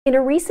In a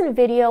recent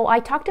video, I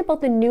talked about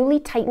the newly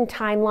tightened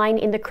timeline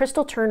in the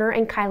Crystal Turner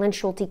and Kylen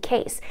Schulte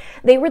case.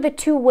 They were the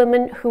two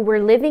women who were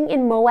living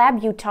in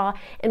Moab, Utah,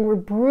 and were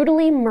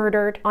brutally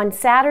murdered on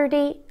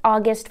Saturday,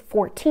 August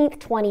 14th,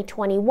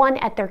 2021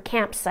 at their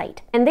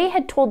campsite. And they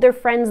had told their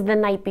friends the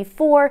night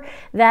before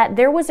that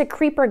there was a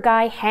creeper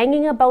guy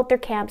hanging about their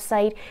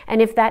campsite,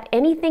 and if that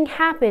anything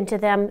happened to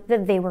them,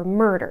 that they were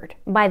murdered.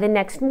 By the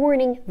next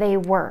morning, they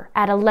were,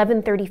 at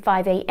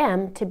 11:35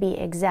 a.m. to be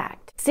exact.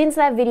 Since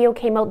that video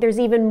came out, there's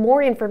even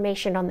more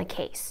information on the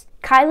case.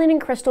 Kylen and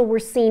Crystal were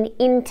seen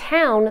in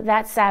town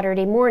that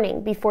Saturday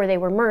morning before they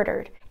were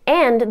murdered.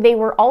 And they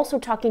were also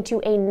talking to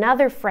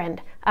another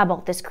friend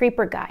about this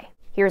creeper guy.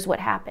 Here's what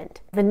happened.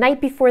 The night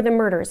before the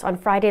murders, on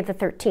Friday the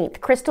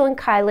 13th, Crystal and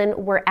Kylen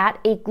were at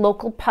a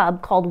local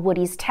pub called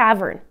Woody's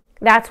Tavern.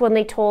 That's when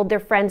they told their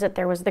friends that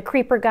there was the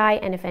creeper guy,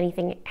 and if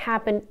anything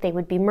happened, they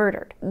would be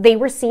murdered. They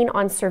were seen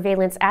on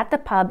surveillance at the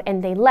pub,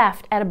 and they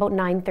left at about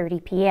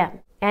 9:30 p.m.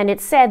 And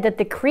it said that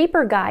the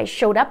creeper guy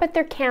showed up at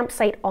their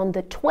campsite on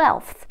the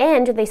 12th,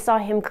 and they saw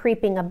him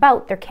creeping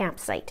about their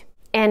campsite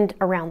and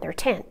around their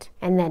tent,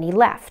 and then he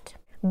left.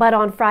 But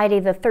on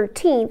Friday the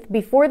 13th,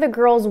 before the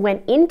girls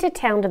went into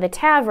town to the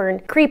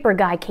tavern, creeper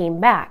guy came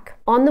back.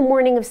 On the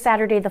morning of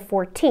Saturday the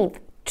 14th,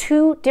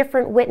 two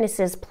different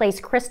witnesses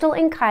placed Crystal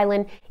and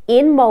Kylen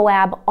in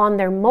Moab on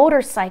their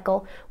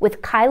motorcycle,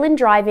 with Kylen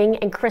driving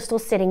and Crystal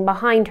sitting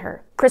behind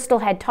her. Crystal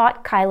had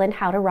taught Kylen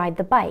how to ride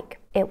the bike.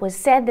 It was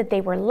said that they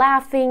were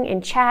laughing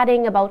and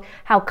chatting about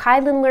how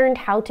Kylen learned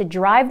how to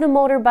drive the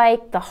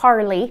motorbike, the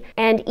Harley,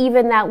 and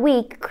even that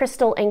week,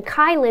 Crystal and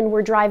Kylen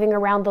were driving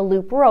around the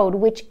Loop Road,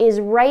 which is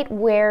right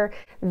where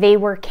they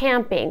were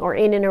camping, or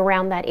in and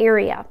around that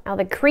area. Now,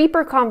 the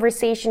creeper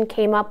conversation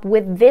came up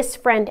with this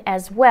friend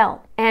as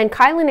well. And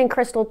Kylen and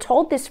Crystal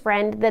told this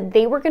friend that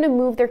they were going to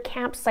move their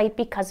campsite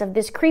because of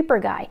this creeper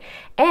guy.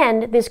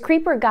 And this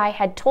creeper guy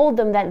had told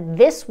them that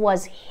this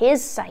was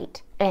his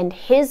site and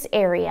his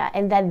area,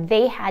 and that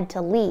they had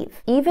to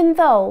leave, even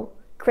though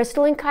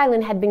Crystal and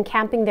Kylen had been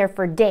camping there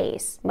for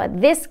days.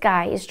 But this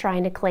guy is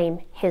trying to claim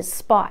his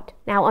spot.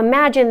 Now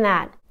imagine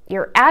that.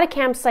 You're at a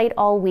campsite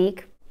all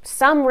week.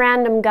 Some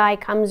random guy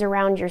comes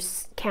around your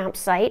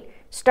campsite,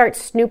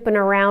 starts snooping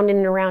around in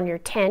and around your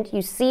tent.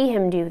 You see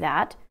him do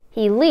that.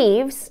 He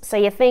leaves, so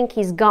you think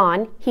he's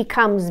gone. He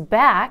comes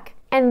back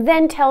and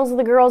then tells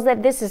the girls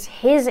that this is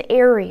his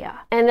area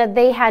and that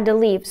they had to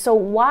leave. So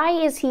why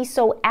is he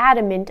so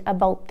adamant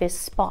about this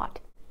spot?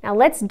 Now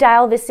let's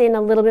dial this in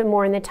a little bit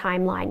more in the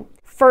timeline.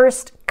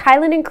 First,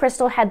 Kylen and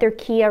Crystal had their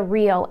Kia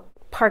Rio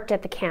parked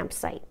at the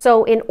campsite.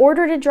 So in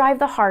order to drive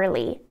the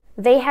Harley,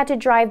 they had to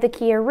drive the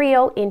Kia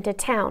Rio into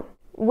town,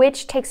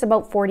 which takes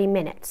about 40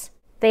 minutes.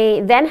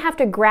 They then have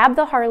to grab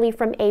the Harley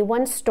from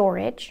A1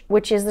 storage,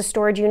 which is the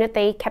storage unit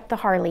they kept the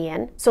Harley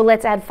in. So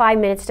let's add 5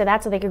 minutes to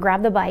that so they could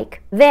grab the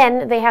bike.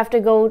 Then they have to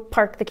go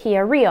park the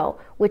Kia Rio,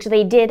 which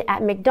they did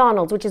at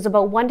McDonald's, which is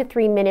about 1 to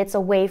 3 minutes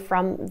away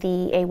from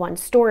the A1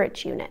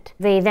 storage unit.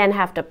 They then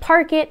have to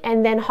park it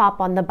and then hop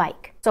on the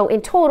bike. So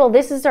in total,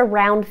 this is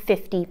around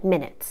 50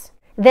 minutes.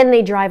 Then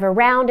they drive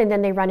around and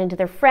then they run into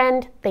their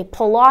friend. They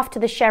pull off to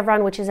the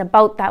Chevron, which is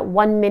about that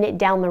 1 minute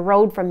down the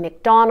road from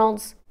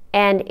McDonald's.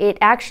 And it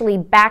actually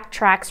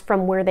backtracks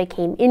from where they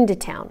came into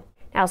town.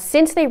 Now,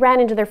 since they ran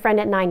into their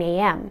friend at 9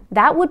 a.m.,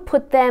 that would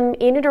put them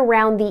in and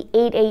around the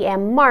 8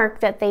 a.m.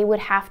 mark that they would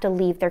have to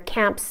leave their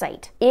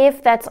campsite,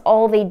 if that's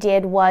all they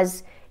did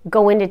was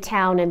go into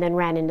town and then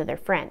ran into their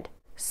friend.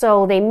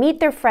 So they meet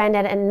their friend,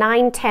 and at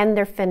 9:10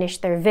 they're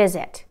finished their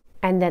visit,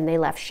 and then they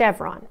left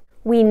Chevron.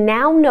 We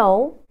now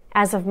know,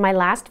 as of my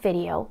last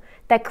video,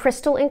 that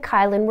Crystal and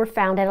Kylen were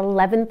found at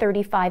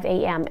 11:35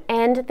 a.m.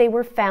 and they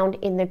were found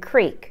in the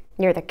creek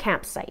near the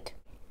campsite.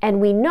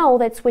 And we know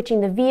that switching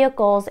the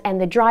vehicles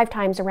and the drive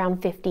time's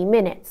around 50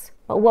 minutes.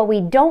 But what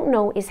we don't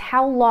know is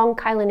how long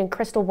Kylen and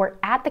Crystal were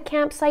at the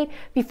campsite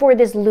before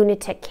this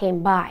lunatic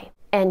came by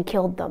and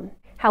killed them.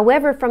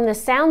 However, from the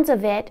sounds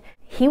of it,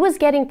 he was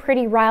getting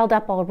pretty riled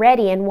up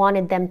already and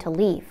wanted them to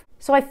leave.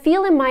 So I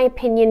feel, in my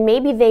opinion,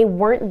 maybe they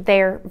weren't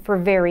there for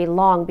very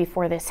long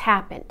before this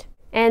happened.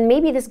 And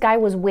maybe this guy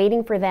was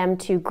waiting for them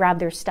to grab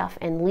their stuff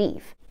and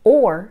leave.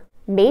 Or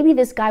maybe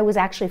this guy was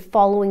actually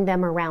following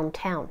them around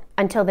town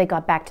until they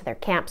got back to their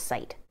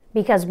campsite,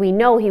 because we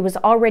know he was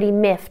already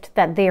miffed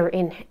that they're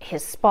in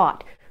his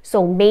spot.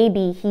 So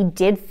maybe he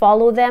did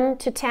follow them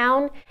to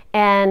town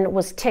and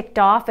was ticked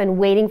off and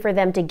waiting for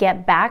them to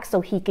get back so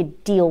he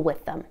could deal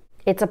with them.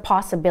 It's a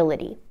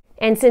possibility.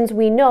 And since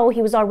we know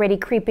he was already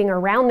creeping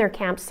around their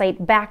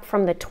campsite back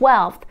from the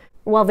 12th,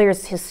 well,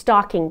 there's his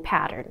stalking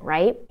pattern,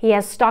 right? He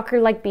has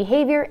stalker-like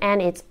behavior,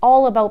 and it's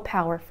all about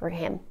power for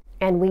him.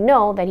 And we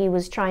know that he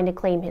was trying to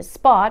claim his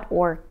spot,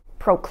 or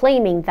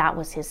proclaiming that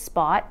was his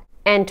spot,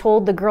 and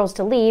told the girls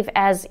to leave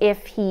as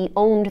if he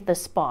owned the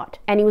spot.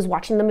 And he was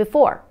watching them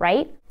before,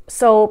 right?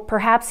 So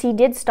perhaps he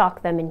did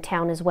stalk them in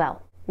town as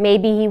well.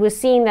 Maybe he was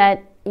seeing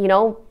that,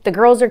 the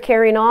girls are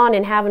carrying on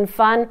and having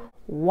fun.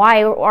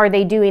 Why are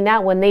they doing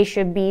that when they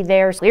should be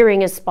there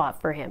clearing a spot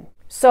for him?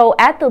 So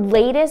at the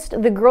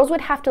latest, the girls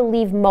would have to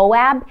leave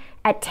Moab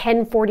at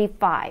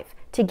 10:45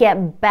 to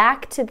get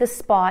back to the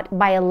spot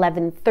by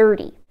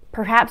 11:30.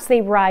 Perhaps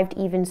they arrived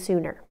even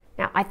sooner.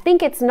 Now, I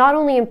think it's not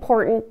only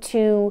important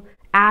to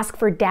ask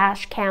for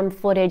dash cam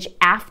footage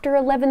after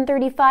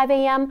 11:35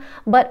 a.m.,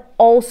 but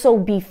also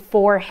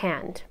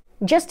beforehand,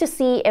 just to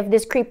see if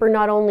this creeper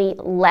not only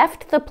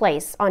left the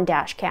place on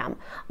dash cam,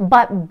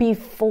 but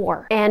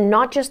before, and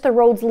not just the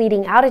roads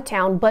leading out of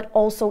town, but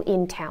also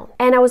in town.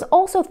 And I was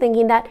also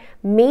thinking that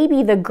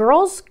maybe the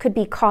girls could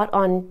be caught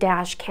on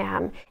dash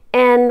cam.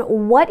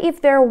 And what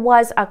if there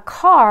was a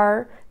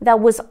car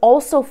that was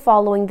also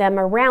following them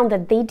around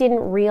that they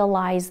didn't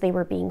realize they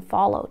were being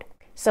followed?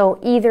 So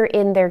either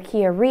in their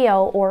Kia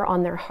Rio or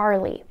on their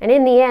Harley. And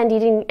in the end, he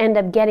didn't end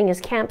up getting his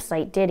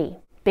campsite, did he?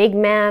 Big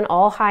man,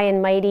 all high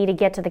and mighty to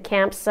get to the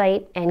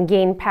campsite and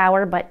gain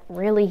power, but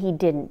really he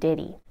didn't, did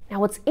he? Now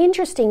what's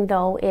interesting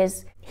though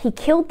is he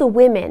killed the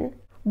women,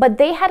 but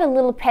they had a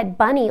little pet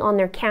bunny on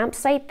their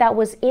campsite that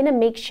was in a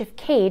makeshift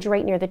cage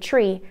right near the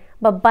tree,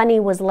 but Bunny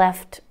was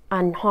left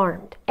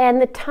unharmed.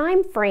 And the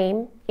time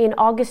frame in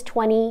August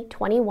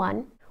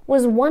 2021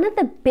 was one of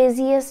the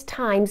busiest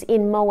times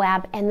in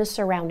Moab and the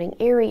surrounding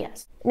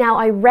areas. Now,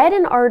 I read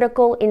an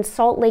article in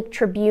Salt Lake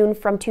Tribune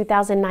from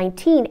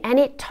 2019, and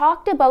it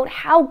talked about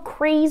how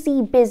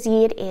crazy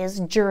busy it is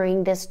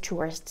during this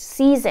tourist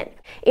season.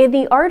 In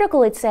the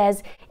article, it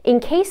says, in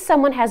case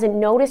someone hasn't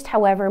noticed,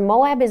 however,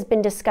 Moab has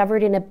been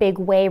discovered in a big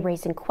way,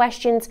 raising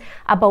questions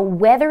about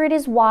whether it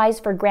is wise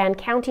for Grand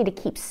County to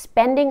keep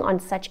spending on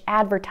such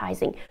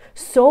advertising.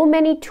 So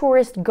many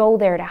tourists go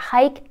there to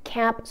hike,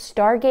 camp,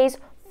 stargaze,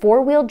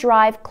 four-wheel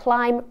drive,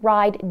 climb,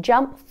 ride,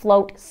 jump,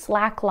 float,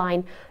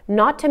 slackline,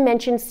 not to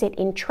mention sit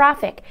in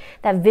traffic,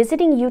 that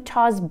visiting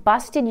Utah's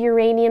busted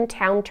uranium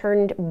town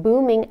turned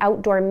booming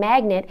outdoor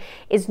magnet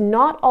is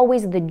not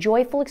always the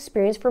joyful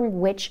experience from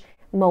which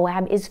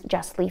Moab is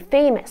justly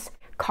famous.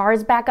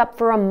 Cars back up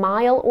for a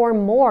mile or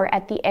more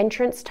at the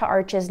entrance to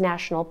Arches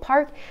National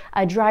Park.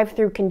 A drive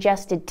through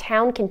congested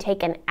town can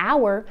take an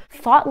hour.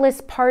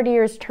 Thoughtless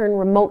partiers turn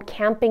remote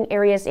camping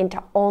areas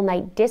into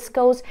all-night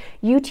discos.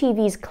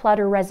 UTVs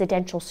clutter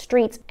residential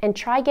streets, and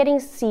try getting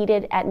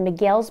seated at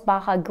Miguel's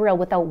Baja Grill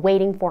without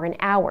waiting for an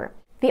hour.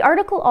 The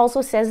article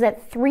also says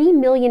that 3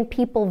 million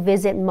people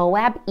visit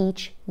Moab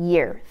each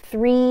year.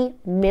 3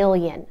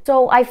 million.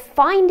 So I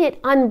find it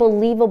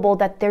unbelievable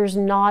that there's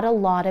not a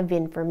lot of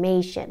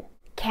information.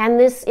 Can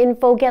this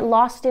info get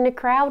lost in a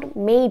crowd?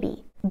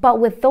 Maybe. But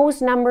with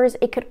those numbers,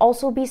 it could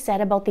also be said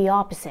about the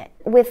opposite.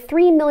 With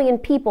 3 million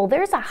people,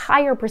 there's a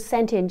higher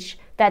percentage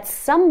that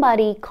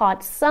somebody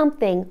caught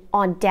something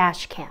on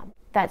dash cam.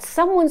 That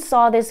someone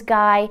saw this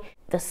guy,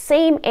 the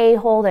same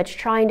a-hole that's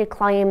trying to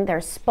claim their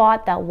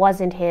spot that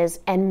wasn't his,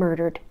 and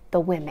murdered the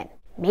women.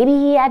 Maybe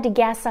he had to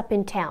gas up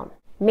in town.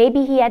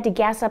 Maybe he had to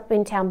gas up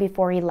in town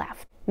before he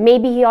left.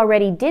 Maybe he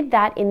already did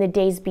that in the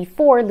days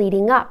before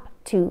leading up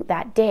to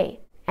that day.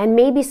 And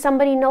maybe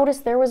somebody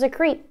noticed there was a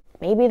creep.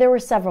 Maybe there were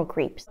several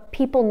creeps.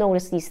 People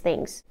notice these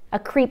things. A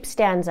creep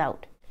stands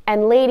out.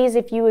 And ladies,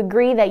 if you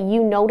agree that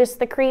you noticed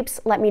the creeps,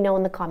 let me know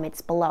in the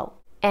comments below.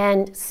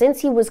 And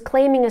since he was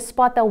claiming a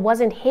spot that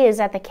wasn't his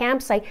at the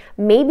campsite,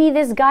 maybe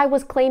this guy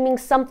was claiming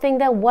something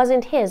that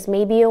wasn't his.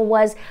 Maybe it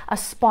was a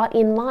spot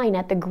in line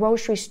at the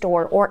grocery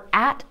store or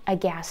at a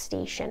gas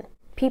station.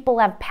 People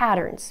have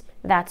patterns.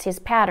 That's his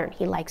pattern.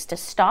 He likes to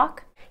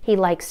stalk. He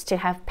likes to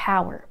have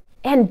power.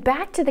 And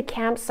back to the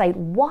campsite,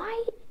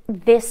 why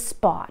this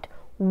spot?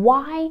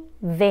 Why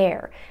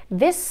there?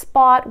 This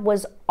spot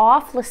was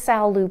off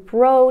LaSalle Loop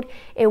Road.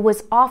 It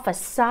was off a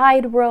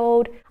side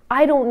road.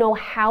 I don't know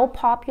how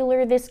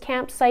popular this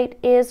campsite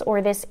is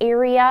or this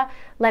area.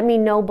 Let me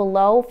know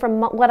below. From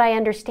what I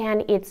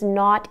understand, it's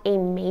not a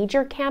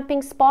major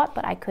camping spot,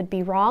 but I could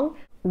be wrong.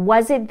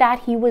 Was it that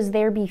he was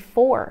there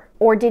before?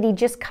 Or did he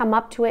just come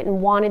up to it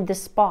and wanted the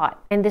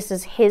spot? And this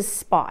is his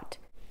spot.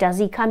 Does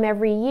he come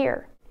every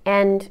year?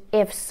 And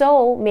if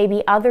so,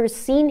 maybe others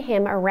seen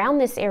him around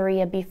this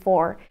area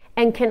before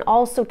and can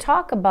also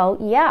talk about,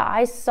 yeah,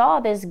 I saw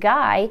this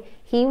guy,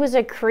 he was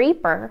a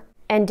creeper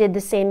and did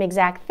the same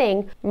exact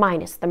thing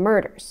minus the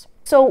murders.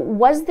 So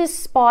was this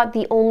spot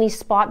the only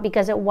spot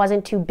because it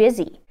wasn't too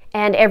busy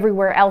and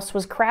everywhere else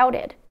was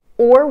crowded?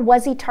 Or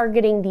was he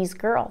targeting these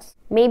girls?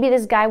 Maybe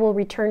this guy will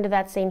return to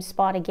that same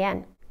spot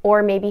again.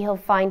 Or maybe he'll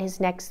find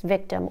his next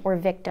victim or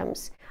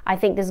victims. I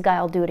think this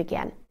guy will do it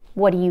again.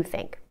 What do you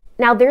think?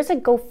 Now, there's a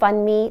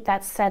GoFundMe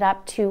that's set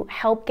up to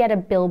help get a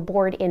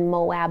billboard in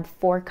Moab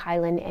for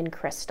Kylen and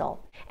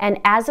Crystal. And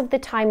as of the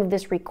time of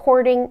this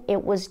recording,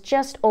 it was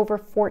just over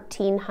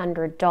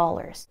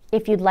 $1,400.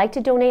 If you'd like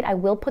to donate, I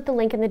will put the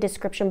link in the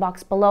description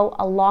box below,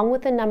 along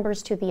with the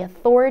numbers to the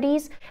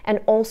authorities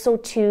and also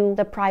to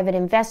the private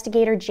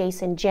investigator,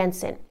 Jason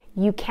Jensen.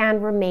 You can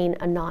remain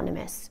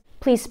anonymous.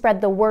 Please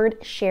spread the word,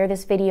 share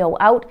this video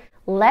out.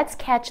 Let's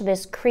catch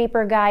this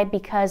creeper guy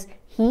because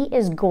he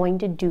is going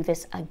to do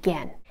this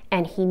again.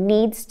 And he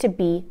needs to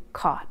be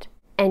caught.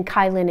 And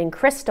Kylen and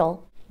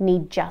Crystal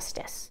need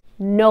justice.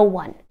 No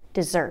one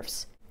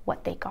deserves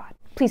what they got.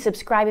 Please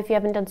subscribe if you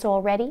haven't done so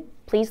already.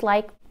 Please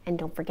like, and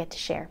don't forget to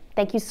share.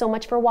 Thank you so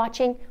much for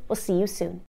watching. We'll see you soon.